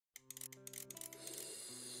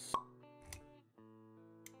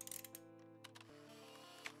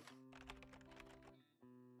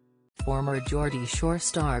Former Geordie Shore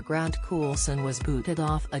star Grant Coulson was booted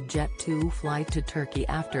off a Jet2 flight to Turkey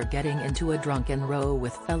after getting into a drunken row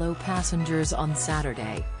with fellow passengers on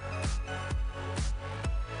Saturday.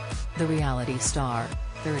 The reality star,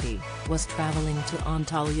 30, was traveling to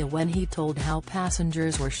Antalya when he told how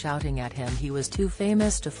passengers were shouting at him he was too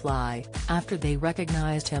famous to fly, after they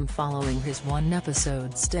recognized him following his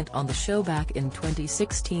one-episode stint on the show back in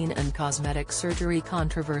 2016 and cosmetic surgery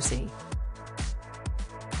controversy.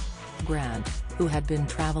 Grant, who had been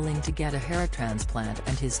traveling to get a hair transplant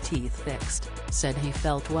and his teeth fixed, said he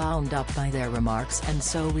felt wound up by their remarks and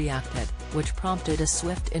so reacted, which prompted a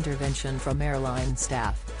swift intervention from airline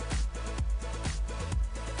staff.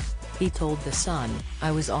 He told The Sun,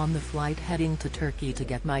 "I was on the flight heading to Turkey to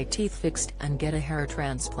get my teeth fixed and get a hair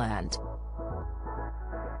transplant.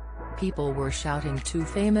 People were shouting 'too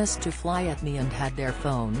famous to fly' at me and had their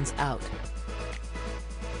phones out.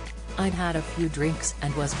 I'd had a few drinks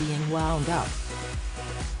and was being wound up.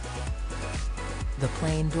 The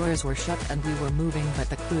plane doors were shut and we were moving, but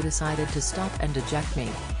the crew decided to stop and eject me.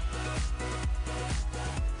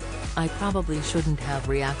 I probably shouldn't have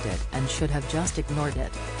reacted and should have just ignored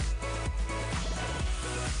it.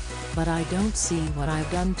 But I don't see what I've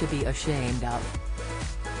done to be ashamed of.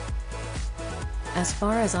 As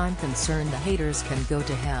far as I'm concerned, the haters can go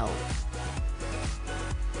to hell."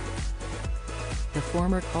 The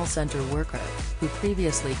former call center worker, who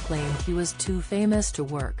previously claimed he was too famous to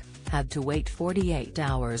work, had to wait 48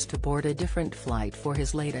 hours to board a different flight for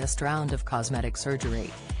his latest round of cosmetic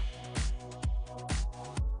surgery.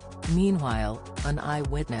 Meanwhile, an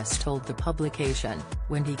eyewitness told the publication,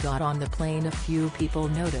 when he got on the plane a few people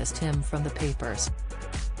noticed him from the papers.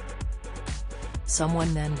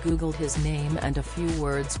 Someone then Googled his name and a few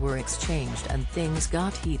words were exchanged and things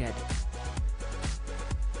got heated.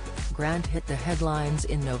 Grant hit the headlines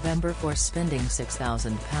in November for spending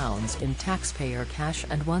 £6,000 in taxpayer cash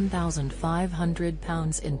and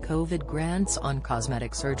 £1,500 in COVID grants on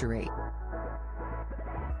cosmetic surgery.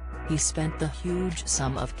 He spent the huge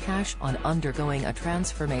sum of cash on undergoing a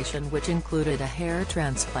transformation which included a hair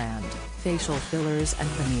transplant, facial fillers and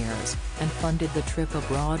veneers, and funded the trip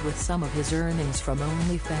abroad with some of his earnings from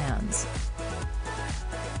OnlyFans.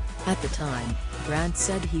 At the time, Grant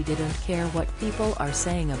said he didn't care what people are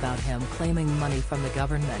saying about him claiming money from the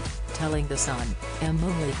government, telling The Sun, "I'm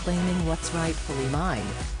only claiming what's rightfully mine.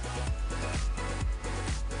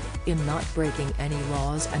 I'm not breaking any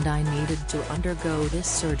laws and I needed to undergo this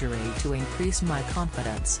surgery to increase my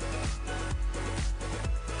confidence.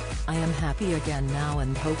 I am happy again now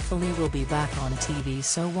and hopefully will be back on TV,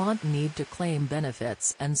 so won't need to claim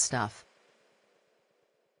benefits and stuff."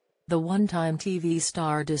 The one-time TV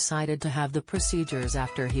star decided to have the procedures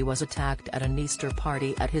after he was attacked at an Easter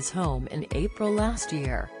party at his home in April last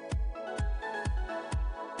year.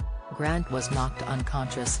 Grant was knocked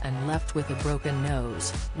unconscious and left with a broken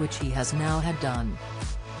nose, which he has now had done.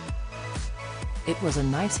 "It was a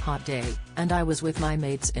nice hot day, and I was with my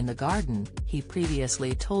mates in the garden," he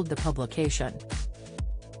previously told the publication.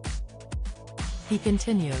 He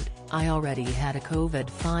continued, "I already had a COVID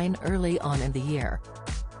fine early on in the year.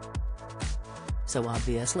 So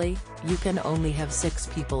obviously, you can only have 6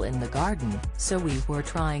 people in the garden, so we were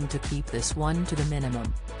trying to keep this one to the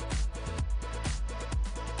minimum.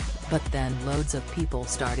 But then loads of people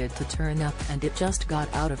started to turn up and it just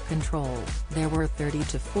got out of control. There were 30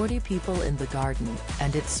 to 40 people in the garden,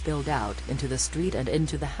 and it spilled out into the street and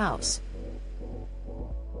into the house.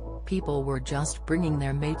 People were just bringing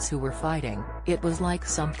their mates who were fighting. It was like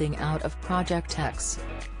something out of Project X."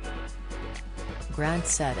 Grant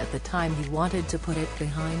said at the time he wanted to put it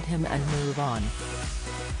behind him and move on.